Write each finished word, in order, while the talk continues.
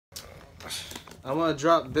I'm gonna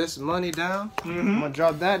drop this money down. I'm gonna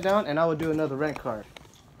drop that down, and I will do another rent card.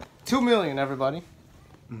 2 million, everybody.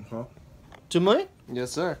 Okay. 2 million?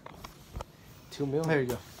 Yes, sir. 2 million. There you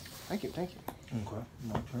go. Thank you, thank you. Okay.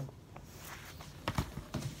 My turn.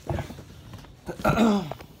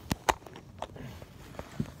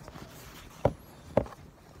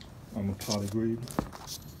 I'm a pot of greed.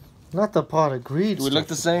 Not the pot of greed. Do we look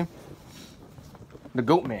the same? The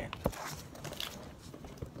goat man.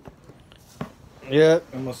 Yeah.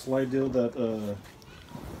 I'm a slide deal that, oh,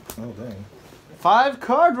 dang. 5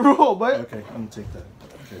 card rule, but Okay, I'm gonna take that.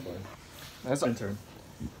 Okay, bye. that's In turn.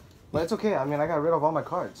 but it's okay. I mean, I got rid of all my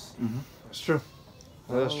cards. That's true.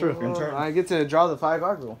 That's true. In turn. I get to draw the 5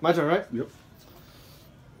 card rule. My turn, right? Yep.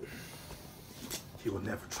 He will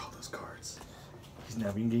never draw those cards. He's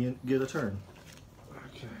never gonna get a turn.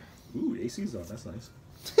 Okay. Ooh, AC's on. That's nice.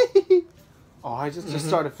 Oh, I just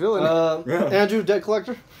started feeling it. Yeah. Andrew, debt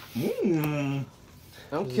collector. Mmm.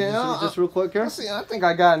 Okay, Just real quick here. let's see. I think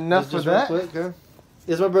I got enough for Just that. real quick here.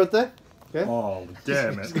 It's my birthday. Okay. Oh,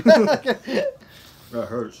 damn it. That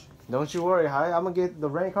hurts. Don't you worry, Hi. I'm gonna get the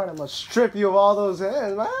rain card. I'm gonna strip you of all those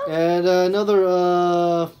hands, man. And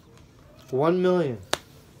another 1 million.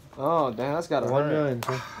 Oh, damn, that's gotta 1 hurt. million.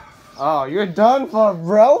 Oh, you're done for,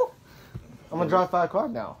 bro. I'm gonna draw 5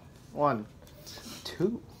 cards now. 1,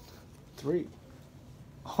 2, 3.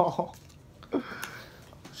 Oh,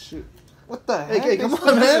 shoot. What the heck? hey, come They on,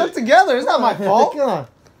 put man. it together. It's not my fault. Come on.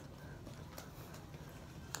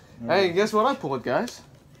 Hey, guess what I pulled, guys?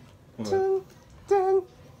 Dun, dun.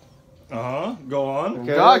 Uh-huh. Go on.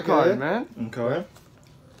 Okay, God okay. card, man. Okay.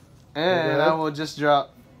 And Okay. I will just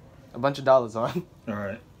drop a bunch of dollars on.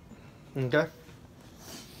 Alright. Okay.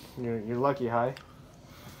 You're lucky, Hi.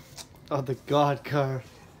 Oh, the God card.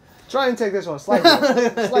 Try and take this one. Slide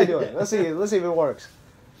it. Slide it. Let's see if it works.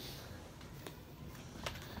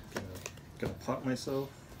 Gonna plot myself.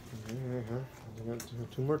 I got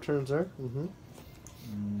 2 more turns there. Mm-hmm.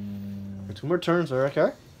 2 more turns there.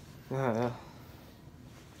 Okay. Yeah.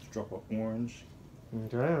 Just drop an orange.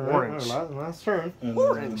 Okay. All right. Orange. All right, last turn. And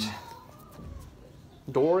Orange. then-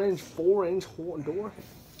 Door-inch, 4-inch, door.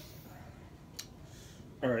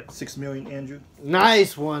 Alright, 6 million, Andrew.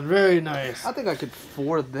 Nice one. Very nice. I think I could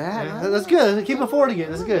afford that. Yeah, that's good. Keep affording it.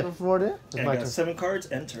 That's good. Afford it. It's And my I got turn. 7 cards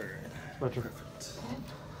and turn. My turn.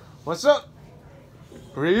 What's up?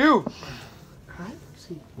 Who are you?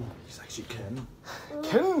 He's like, she can.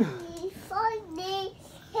 Ken.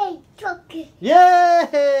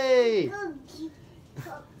 Yay!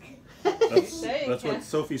 That's what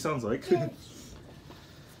Sophie sounds like.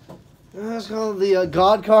 Let's call the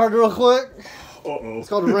God card real quick. Uh-oh. It's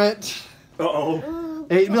called rent. Uh-oh.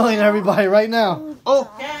 8 million, everybody, right now.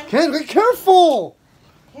 Oh, Ken, be careful.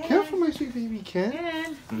 Careful, my sweet baby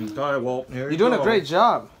Ken. Okay, well, here you're you doing go. a great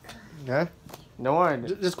job. Okay. No worry.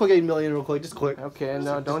 Just quick 8 million real quick. Just quick. Okay,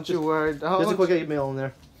 no, don't you worry. Just a Don't. quick 8 million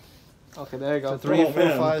there. Okay, there you go. So 3, Oh, 4,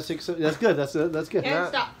 man. 5, 6, 7. That's good. That's good. Yeah.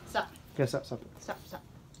 Stop. Okay, stop.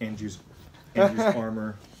 Andrew's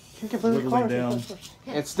armor. Can't play with Wiggling cards.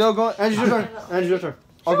 down. It's still going. Andrew, your turn. Andrew, your turn.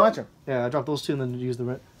 Oh, my turn. Yeah, I dropped those 2 and then use the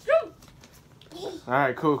rent. All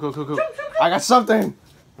right, cool. I got something.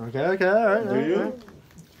 Okay, all right. Do you?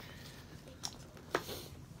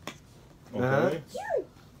 Uh-huh. Okay.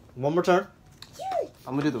 1 more turn.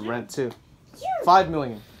 I'm gonna do the rent too. 5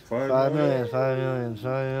 million. 5 million. 5 million. 5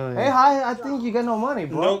 million. Hey, Hi. I think you got no money,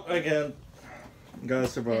 bro. Nope, again. Gotta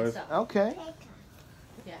survive. Okay.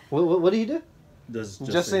 What did he do? Does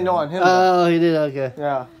Just say no on him. though. Oh, he did. Okay.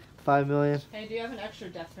 Yeah. 5 million. Hey, do you have an extra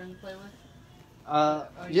deck for him to play with?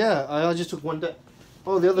 Yeah, I just took 1 deck.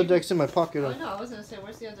 Oh, the other deck's in my pocket. Oh, no, I was going to say,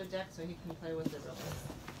 where's the other deck so he can play with it real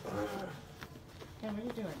quick? Ken, what are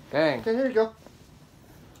you doing? Dang. Okay, here you go.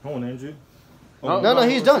 Hold on, Andrew. Oh, No,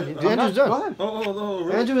 he's done. Oh, Andrew's Go done. ahead. oh,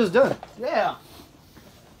 really? Andrew is done. Yeah.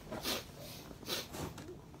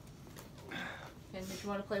 Ken, did you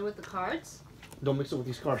want to play with the cards? Don't mix it with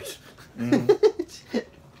these cards. Mhm.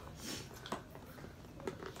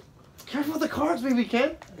 Careful with the cards, baby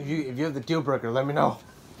Ken. If you have the deal breaker, let me know.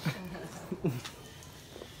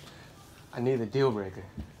 I need the deal breaker.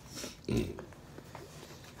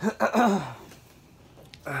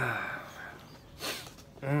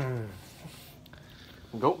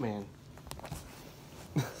 Goat man.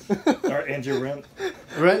 Alright, Andrew, rent.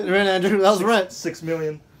 Rent, Andrew. That was rent. 6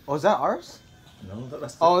 million. Oh, is that ours? No,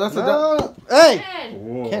 that's Oh, that's the. No. Hey, Ken!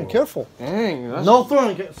 Whoa. Ken, careful. Dang. That's... No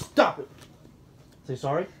throwing. Ken. Stop it. Say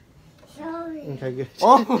sorry. Okay, good.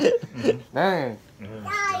 Oh. Dang.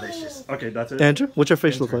 Delicious. Okay, that's it. Andrew, what's your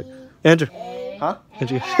face look like? Andrew. Hey. Huh?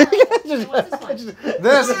 Andrew. What's this one?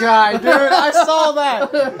 This guy, dude, I saw that.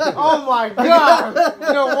 Oh my god.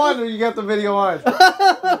 No wonder you got the video on.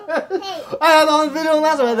 I had on video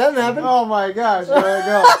last time. That didn't happen. Oh my gosh, there you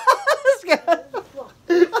go. This guy.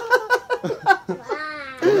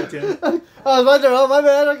 Okay. Oh, it's my turn. Oh, my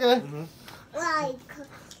bad. Okay.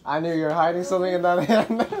 I knew you were hiding something in that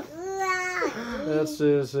hand. Let's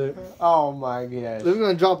see. Let's see. Oh my gosh. Then we're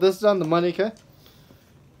gonna drop this down, the money, okay?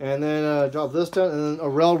 And then drop this down, and then a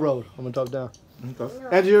railroad. I'm gonna drop down. Okay.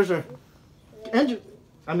 Andrew, your turn. Andrew,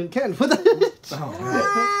 I mean Ken, put that.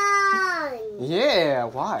 Oh, Yeah,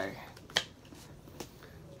 why?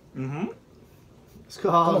 mm-hmm. It's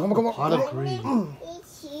called Come on. Pot of Greed.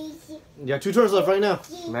 You got 2 turns left right now.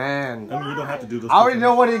 Man. I mean, you don't have to do this. I already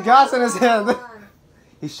know what he got in his hand.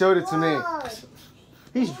 He showed it to me.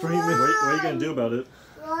 He's dreaming. What are you gonna do about it?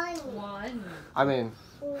 One. I mean,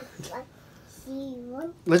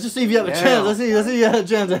 Let's just see if you have a Yeah. chance. Let's see if you have a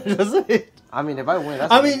chance. Let's see. I mean, if I win,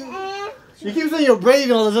 that's. I mean, you keep saying you're Brady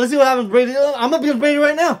and all this. Let's see what happens, Brady. I'm up against Brady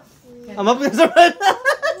right now. I'm up against him right now.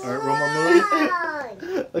 All right, roll my movie.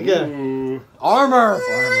 Okay. Ooh. Armor.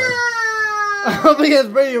 I'm up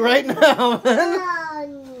against Brady right now, man.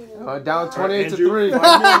 Down 28 to Andrew, 3.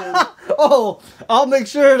 5 million. Oh, I'll make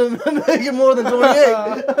sure to make it more than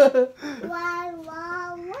 28.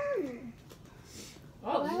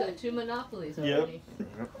 Oh, you got 2 monopolies Yep. already.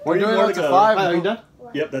 We're doing more it to go? 5. Are you done?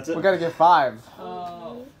 Yep, that's it. We gotta get 5.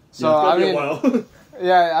 Oh. So Yeah, I it's mean, gonna be a while.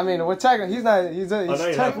 yeah, I mean, we're technically he's not not even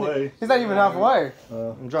halfway. he's not even halfway.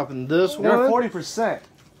 I'm dropping this You're one. at 40%.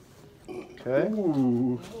 Okay. Ooh.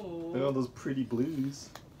 Ooh. Look at all those pretty blues.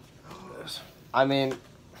 I mean,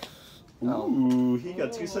 Ooh, he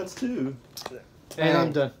got 2 sets too. And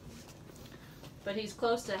I'm done. But he's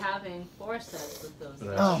close to having 4 sets with those.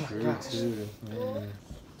 That's Oh my true gosh. too.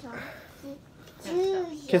 Can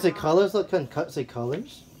I say colors? Look, can I say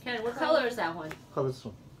colors? Ken, what color is that one? Colors. This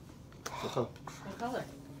one. What color? What color?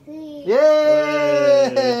 Yay!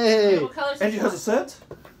 What color is And you this has a set?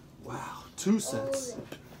 Wow, 2 sets.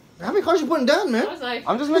 How many cards you putting down, one? man? I was like,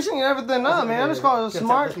 I'm just mixing everything up, man. It's called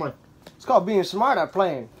smart. That's mine. It's called being smart at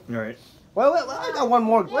playing. All right. Well, I got one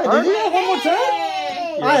more. Wait, turn. did you have one more turn?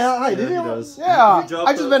 Hey! Hi, Yeah, did he you? does. Yeah, You dropped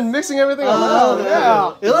I just the- been mixing everything Oh,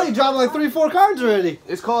 around. Yeah, It only dropped like 3-4 cards already.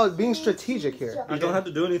 it's called being strategic here. You don't have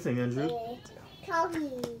to do anything, Andrew. Yeah,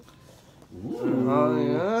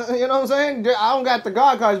 you know what I'm saying? I don't got the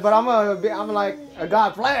god cards, but I'm like a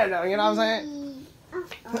god player now. You know what I'm saying?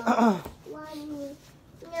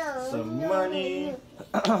 Some money.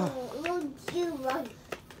 Oh,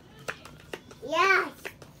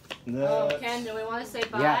 Nuts. Ken, do we want to say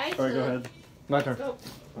bye? Yeah. All right, go ahead. My turn.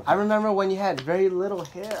 I remember when you had very little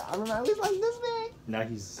hair. I remember I was like this big. Now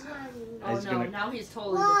he's Oh He's no, gonna- now he's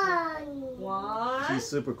totally different. One. he's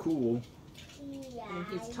super cool. And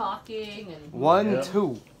he's talking and. 1, Yeah.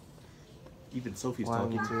 2. Even Sophie's 1,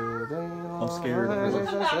 talking. 2, 3, I'm scared. We'll 4,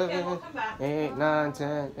 come back, Ken. We'll come back. 8, 9,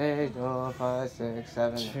 10, 8, 5, 6,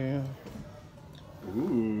 7. 2.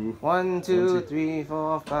 Ooh. 1, 2, 2. 3,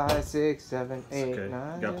 4, 5, 6, 7, 8, Okay.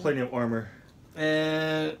 9. Got plenty of armor.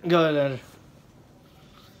 And go ahead, Andrew.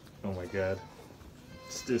 Oh my god.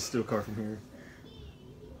 Still card from here.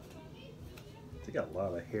 They got a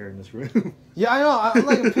lot of hair in this room. Yeah, I know. I'm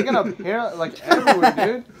like picking up hair like everywhere,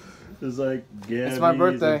 dude. There's like Gabby's my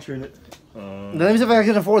birthday. and Trinity. Let me see if I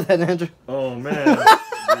can afford that, Andrew. Oh man.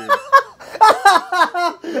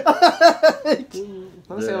 Dude.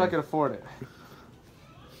 Let me see if I can afford it.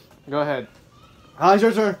 Go ahead. How's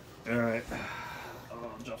your turn? Alright. Oh,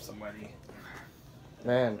 I'll drop some money.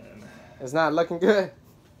 Man, it's not looking good.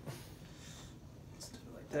 Let's do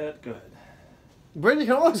it like that. Go ahead. Brady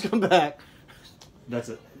can always come back. That's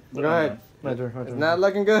it. Go ahead. My turn. It's not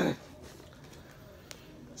looking good.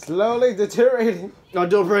 Slowly deteriorating. No,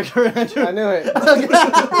 deal breaker, Andrew. I knew it.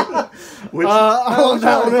 Which I want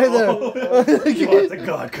that one right Oh, there. you want the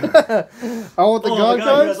god card. I want the Oh god my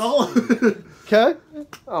god, he has cards. all. Okay.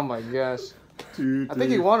 Oh my gosh. Two, I think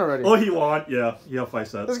he three. won already. Oh, he won. Yeah, he have 5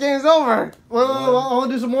 sets. This game's over. Well, I want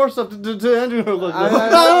to do some more stuff to Andrew. Look, I-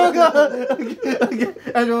 oh god. Okay,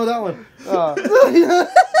 Andrew with that one.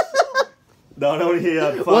 Not only he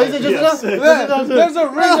had 5, Why is it he just had enough? 6. There's a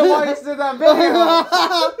reason why you did that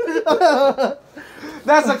video.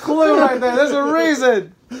 That's a clue right there. There's a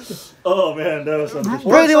reason. Oh man, that was something.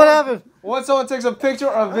 Brady, what happened? Once someone takes a picture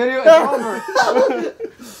or video,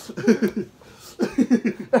 it's over.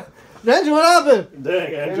 Andrew, what happened?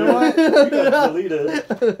 Dang, Andrew. know what? You got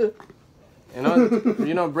deleted.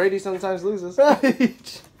 You know, Brady sometimes loses. Well,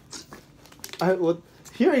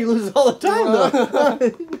 here he loses all the time,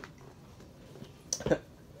 though.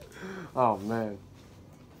 Oh man.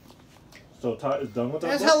 So Todd is done with that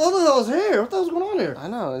That's book? how little that was here. What the hell's going on here? I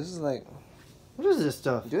know, this is like, What is this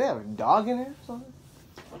stuff? do they have a dog in here or something?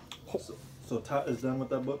 So Todd is done with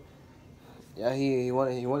that book? Yeah, he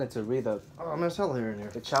wanted to read Oh, man, there's hell here in here.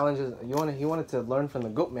 the challenges. He wanted to learn from the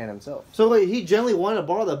Goat Man himself. So wait, he generally wanted to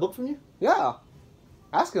borrow that book from you? Yeah,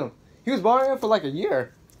 ask him. He was borrowing it for like a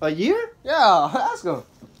year. A year? Yeah, ask him.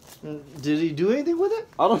 Did he do anything with it?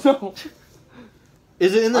 I don't know.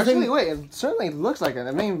 Is it in the Actually, same? wait. It certainly looks like it.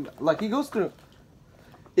 I mean, like he goes through.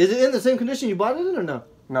 Is it in the same condition you bought it in or no?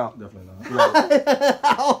 No, Definitely not.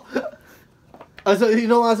 How? So you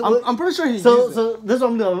know what? I'm pretty sure he. So used it. so this is what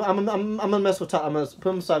I'm doing. I'm gonna mess with Todd. I'm gonna put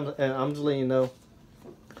him aside and I'm just letting you know.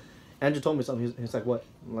 Andrew told me something. He's like, what?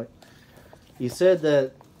 I'm like, he said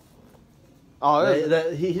that Oh,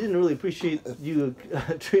 that he didn't really appreciate you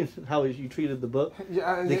how you treated the book.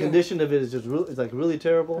 yeah, The condition of it is just really, it's like really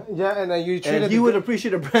terrible. Yeah, and then you treated. And he would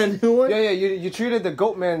appreciate a brand new one. Yeah, you treated the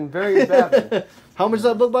Goat Man very badly. How much is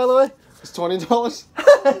that book, by the way? It's $20.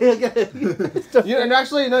 Okay. And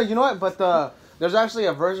actually, no, you know what? But there's actually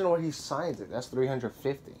a version where he signs it. That's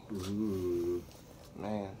 $350. Ooh.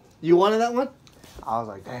 Man, You wanted that one? I was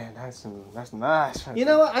like, damn, that's nice. You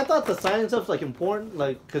know what? I thought the signing stuff's like important,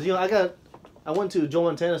 like, cause you know I went to Joe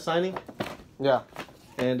Montana signing, Yeah,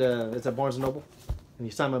 and it's at Barnes and Noble, and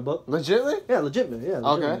he signed my book. legitly. Yeah, legitimate. Yeah.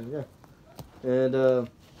 Okay. Legitimate, yeah. And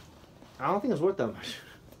I don't think it's worth that much.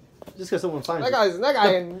 Just because someone signs That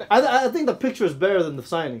guy. I think the picture is better than the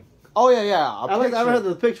signing. Oh yeah. I'd rather have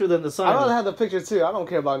the picture than the I'd signing. rather have the picture too. I don't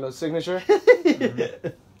care about no signature.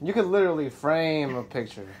 You could literally frame a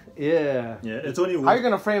picture. Yeah. Yeah, it's only How are you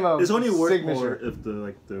gonna frame a it's only worth signature? more if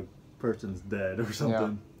the person's dead or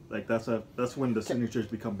something. Like that's when the signatures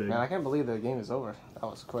become big. Man, I can't believe the game is over. That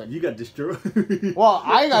was quick. You got destroyed. Well,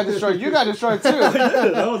 I got destroyed. You got destroyed too.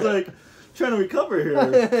 I was like trying to recover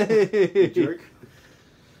here. You jerk.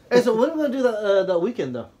 Hey, so when are we gonna do that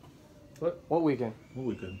weekend though? What weekend? Well,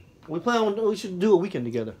 we could. We should do a weekend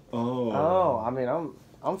together. Oh, I mean,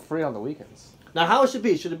 I'm free on the weekends. Now, how it should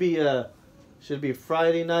be? Should it be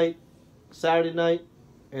Friday night, Saturday night,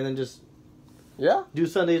 and then just Yeah. do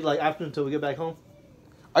Sunday like afternoon until we get back home?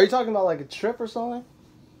 Are you talking about like a trip or something?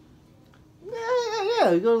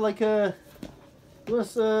 Yeah. We go to like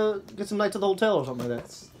let's get some nights at the hotel or something like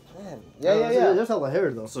that. Man. Yeah. That's hella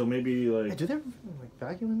hair though. So maybe Hey, like do they ever like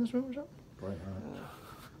vacuum in this room or something? probably not.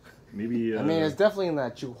 Maybe I mean, it's definitely in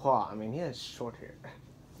that Juhua. I mean, he has short hair.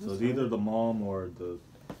 so it's either the mom or the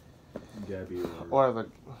Gabby or Or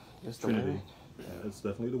just the Trinity. women. Yeah, it's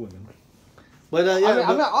definitely the women. But yeah,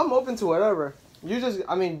 I mean, I'm open to whatever. You just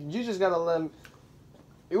gotta let him.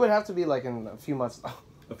 It would have to be like in a few months.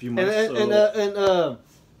 A few months.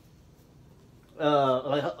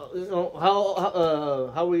 like you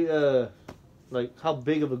know, how we like how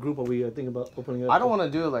big of a group are we thinking about opening up? I don't want to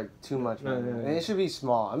do like too much, man. No. And it should be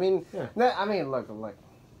small. I mean, Yeah. look, like,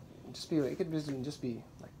 it could just be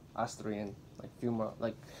like us three and like a few more.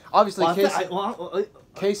 Like, obviously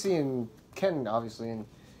Casey and Ken, obviously, and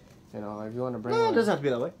you know, if you want to bring. No, it one, doesn't have to be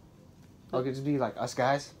that way. it could just be like us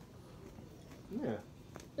guys. Yeah.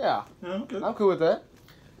 Yeah, Yeah, okay. I'm cool with that.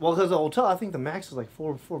 Well, because the hotel, I think the max is like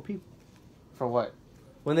four people. For what?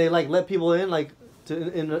 When they like let people in, like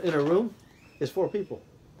in a room, it's 4 people.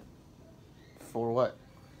 For what?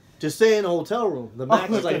 Just say in a hotel room, the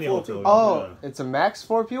max is like any 4 hotel. people. Oh, Yeah. it's a max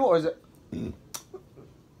 4 people, or is it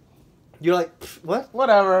You're like, "Pfft, what?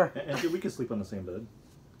 whatever? And we can sleep on the same bed.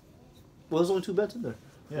 Well, there's only 2 beds in there.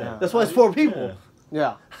 Yeah. That's why it's 4 people.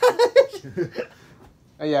 Yeah.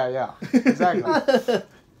 Yeah. Yeah, exactly.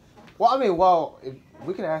 Well, I mean, if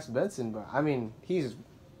we can ask Benson, but I mean, he's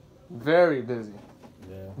very busy.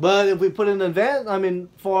 Yeah. But if we put in advance, I mean,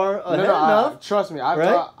 far ahead enough. Trust me,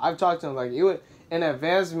 Right? I've talked to him. Like, it would in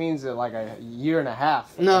advance means that like a year and a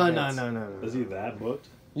half. No. advance. Is he that booked?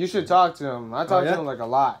 You should talk to him. I talked yeah? to him like a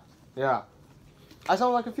lot. Yeah, I saw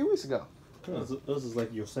him like a few weeks ago. This is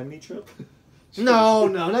like Yosemite trip. No,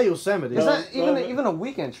 not Yosemite. It's not no. even a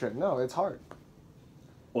weekend trip. No, it's hard.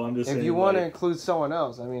 Well, I'm just If saying. you want to like, include someone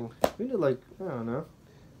else, I mean, We did like, I don't know.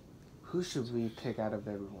 who should we pick out of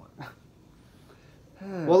everyone?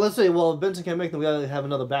 Well, let's say, if Benson can't make them, we gotta have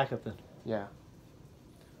another backup then. Yeah.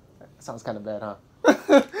 That sounds kind of bad, huh?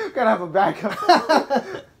 Gotta have a backup.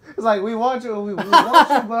 It's like, we want you, but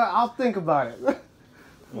I'll think about it.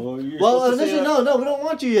 Well, you're Well, supposed to say initially, that- no, we don't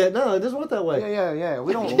want you yet. No, it doesn't work that way. Yeah.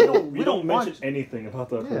 We don't We don't want mention anything about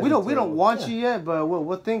the. Yeah. we don't want Yeah. you yet, but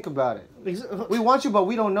we'll think about it. Exa- We want you, but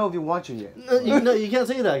we don't know if we want you yet. No, you can't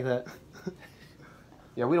say it like that.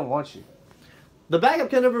 Yeah, we don't want you. The backup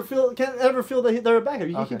can't ever feel that they're a backup.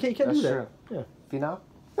 You Okay, can't that's do that. true. Yeah. Final?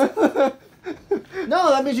 No,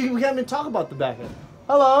 that means we can't even talk about the backup.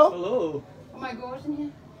 Hello. Hello. my goals in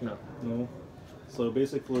here? No. So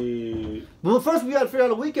basically, Well, first we gotta figure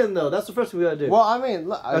out a weekend though. That's the first thing we gotta do. Well, I mean,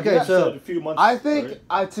 look, Okay, yeah, so- said a few months. I think,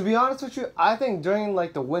 right? to be honest with you, I think during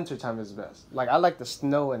like the winter time is best. Like I like the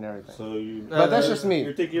snow and everything. So you. But that's just me.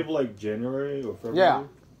 You're thinking of like January or February. Yeah.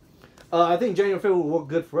 I think January and February will work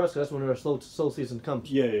good for us. 'Cause that's when our slow season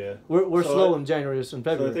comes. Yeah. We're So slow I- in January and So I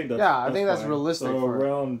February. think that's. Yeah, I think that's fine. realistic So for it.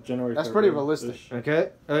 around January. That's pretty February-ish. realistic.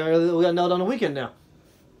 Okay, we got nailed on the weekend now.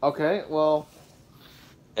 Okay, well,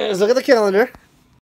 Let's look at the calendar.